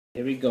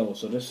Here we go.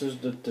 So this is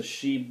the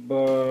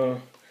Toshiba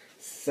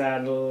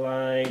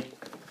Satellite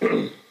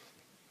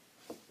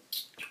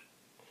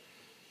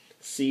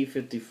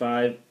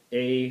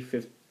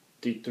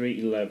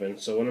C55-A5311.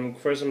 So what I'm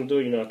gonna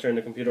do, I'll turn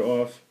the computer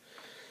off.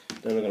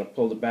 Then I'm gonna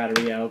pull the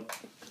battery out.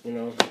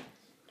 Pull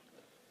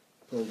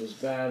this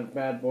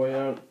bad boy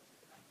out.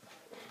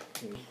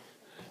 A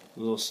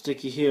little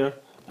sticky here.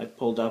 I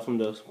pulled out from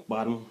the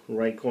bottom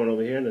right corner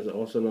over here. And there's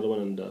also another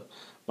one in the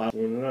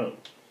bottom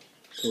out.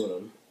 Two of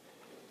them.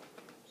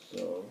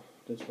 So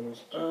this one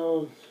is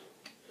out.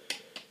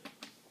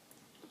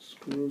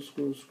 Screw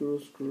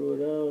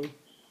it out.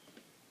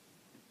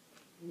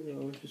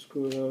 If you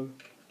screw it out,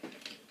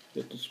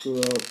 get the screw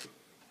out.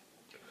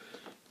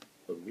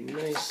 Would be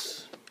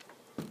nice.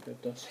 Get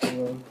that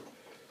screw out.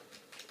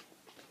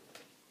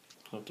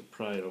 I'll have to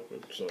pry it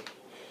open. So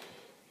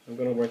I'm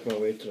gonna work my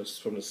way to this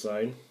from the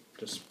side.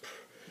 Just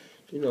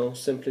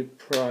simply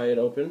pry it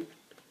open.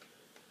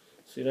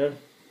 See that?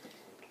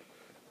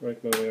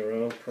 Work my way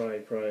around.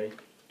 Pry.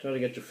 Try to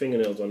get your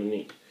fingernails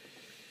underneath.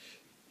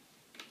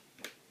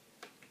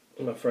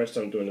 It's my first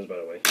time doing this, by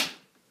the way,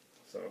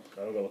 so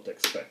I don't know what to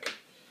expect.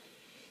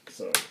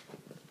 So,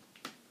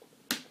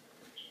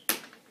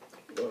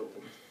 whoa.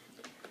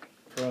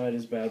 Pry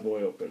this bad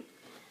boy open.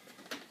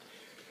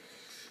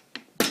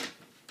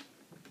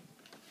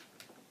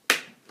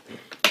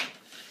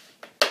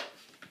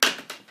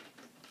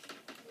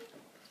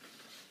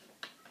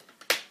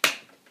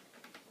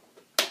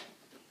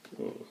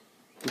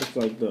 Looks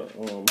like the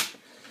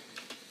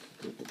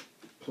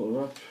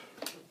pull up,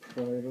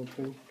 pry it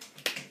open,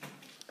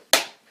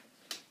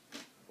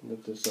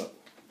 lift this up.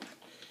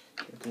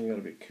 I think you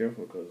gotta be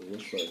careful because it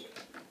looks like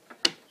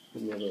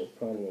there's a little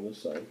problem on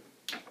this side.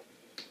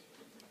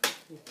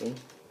 Okay,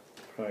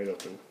 pry it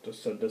open.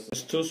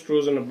 There's two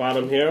screws in the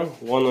bottom here,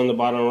 one on the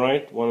bottom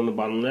right, one on the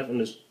bottom left, and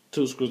there's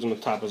two screws on the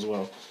top as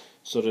well.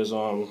 So there's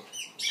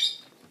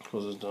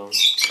close this down.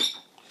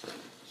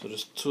 So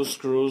there's two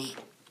screws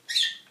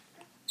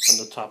on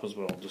the top as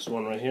well. This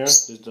one right here,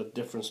 there's the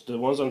difference. The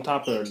ones on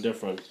top are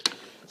different.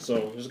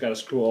 So just gotta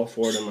screw all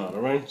four of them out,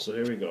 alright? So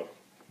here we go.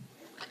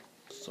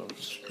 So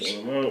screw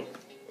them out.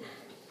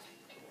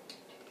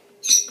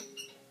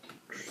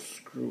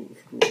 Screw.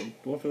 The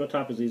one from the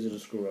top is easy to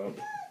screw out.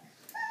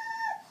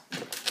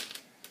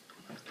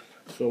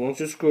 So once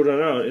you screw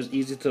that out, it's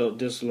easy to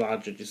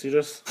dislodge it. You see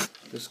this?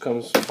 This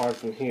comes apart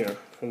from here,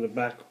 from the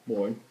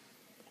backboard.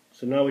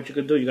 So now what you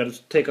could do, you got to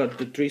take out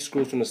the three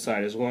screws from the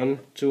side. There's 1,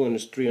 2, and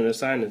there's 3 on the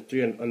side, and there's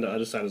 3 on the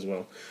other side as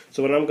well.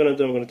 So what I'm going to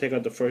do, I'm going to take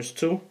out the first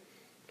two,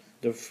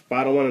 the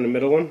bottom one and the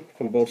middle one,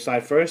 from both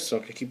sides first, so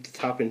I can keep the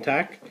top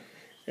intact.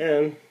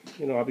 And,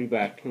 I'll be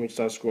back. Let me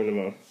start screwing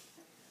them out.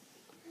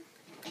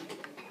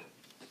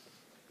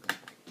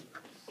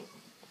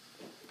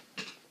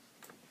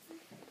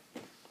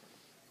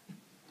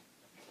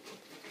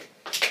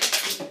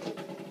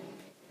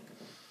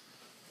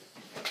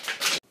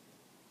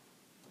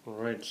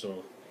 Alright,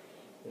 so,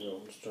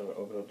 I'm just trying to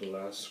open up the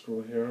last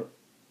screw here.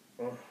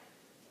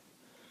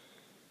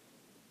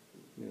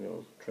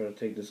 Try to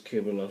take this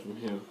cable out from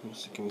here.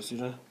 Can you see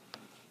that?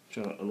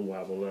 Try to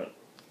unravel that.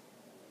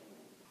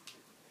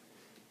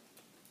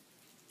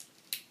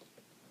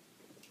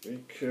 Be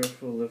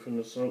careful lifting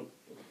this up.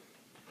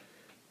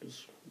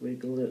 Just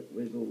wiggle it,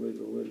 wiggle,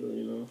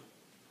 Wiggle.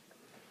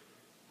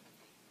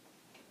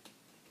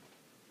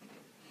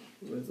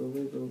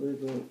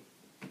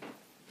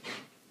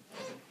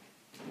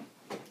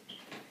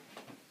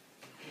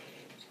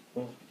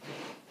 Oh.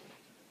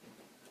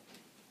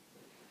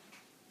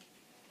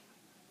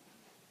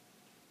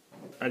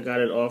 I got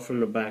it off from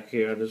the back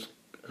here. I just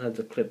had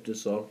to clip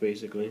this off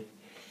basically.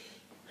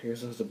 I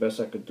guess that's the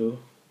best I could do.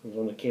 As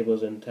long as the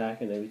cable's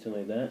intact and everything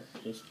like that.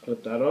 Just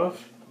clip that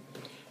off.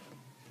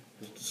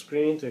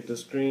 Take the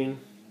screen,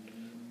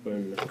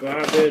 burn the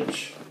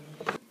garbage.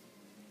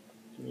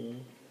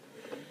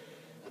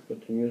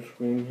 Put the new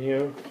screen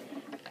here.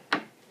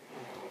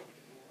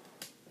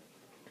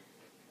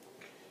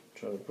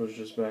 Try to push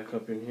this back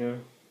up in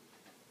here.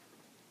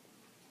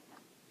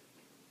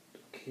 The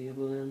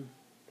cable in.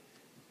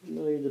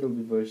 No, you did a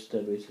reverse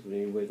step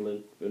basically, wiggle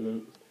it, spin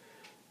it.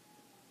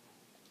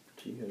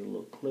 So you hear a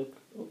little click.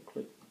 Oh,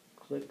 click.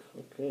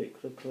 Okay,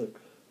 click.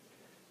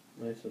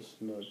 Nice and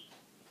snug.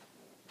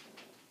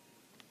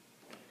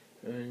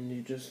 And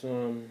you just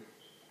do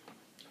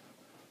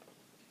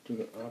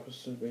the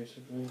opposite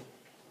basically.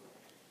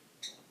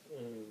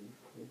 And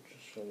I'm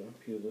just trying to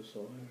peel this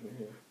off from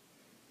here.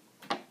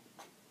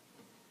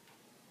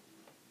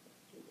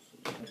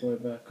 So go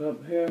back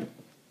up here.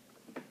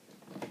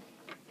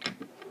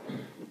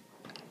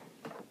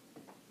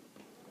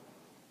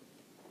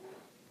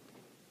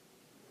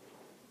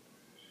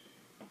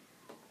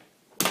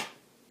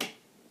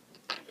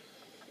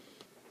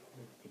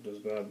 Put this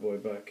bad boy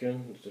back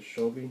in. It's the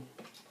Toshiba.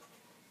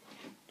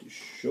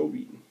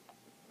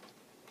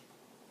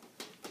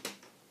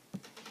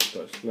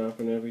 Start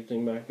snapping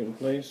everything back in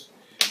place.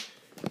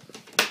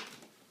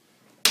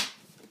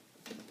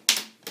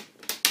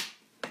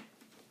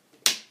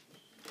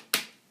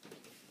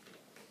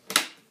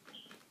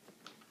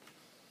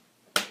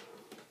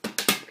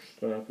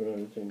 snapping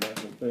everything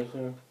back in place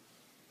here.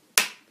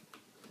 I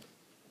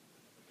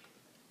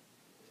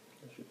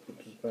should put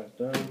this back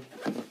down.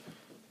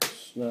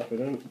 Snap it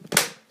in.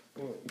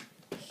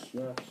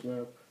 Snap,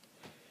 snap.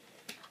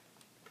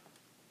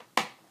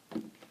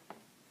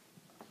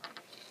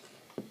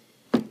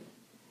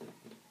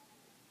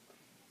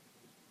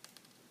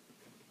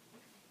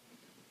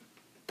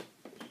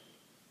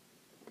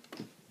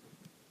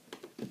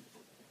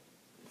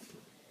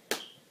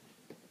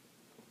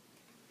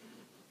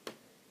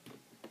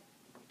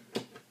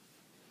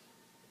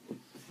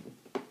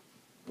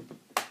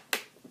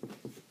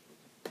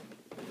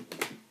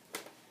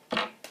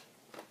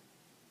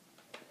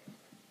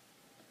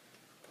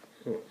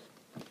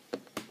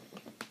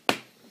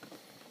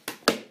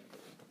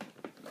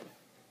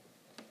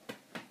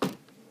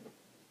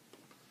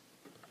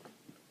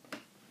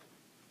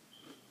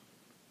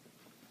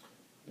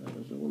 That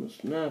doesn't want to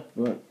snap,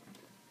 but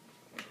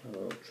I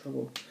don't have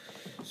trouble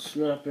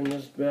snapping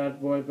this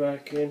bad boy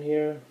back in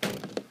here.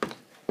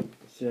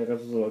 See, I got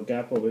this little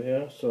gap over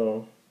here,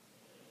 so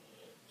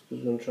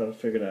I'm going to try to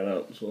figure that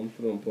out. So I'm going to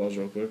put it on pause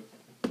real quick.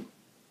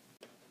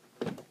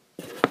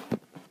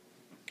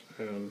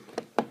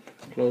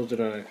 Closed it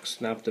and I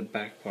snapped the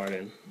back part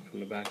in from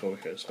the back over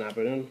here. Snap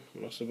it in,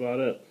 and that's about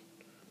it.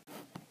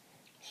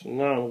 So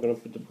now I'm going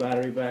to put the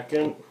battery back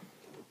in.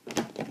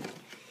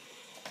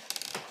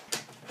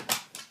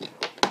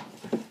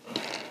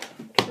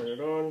 Turn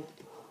it on.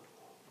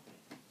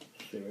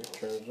 See if it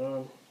turns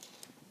on.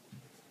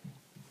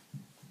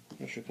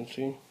 As you can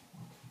see,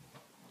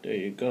 there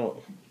you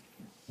go.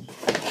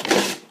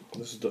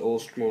 This is the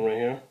old screen right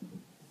here.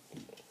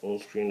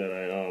 Old screen that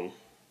I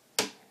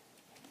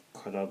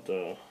cut out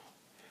the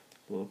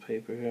little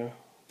paper here.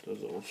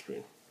 There's the old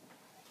screen.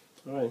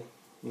 Alright,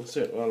 that's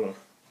it. Voila.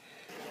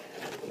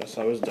 That's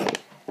how it's done.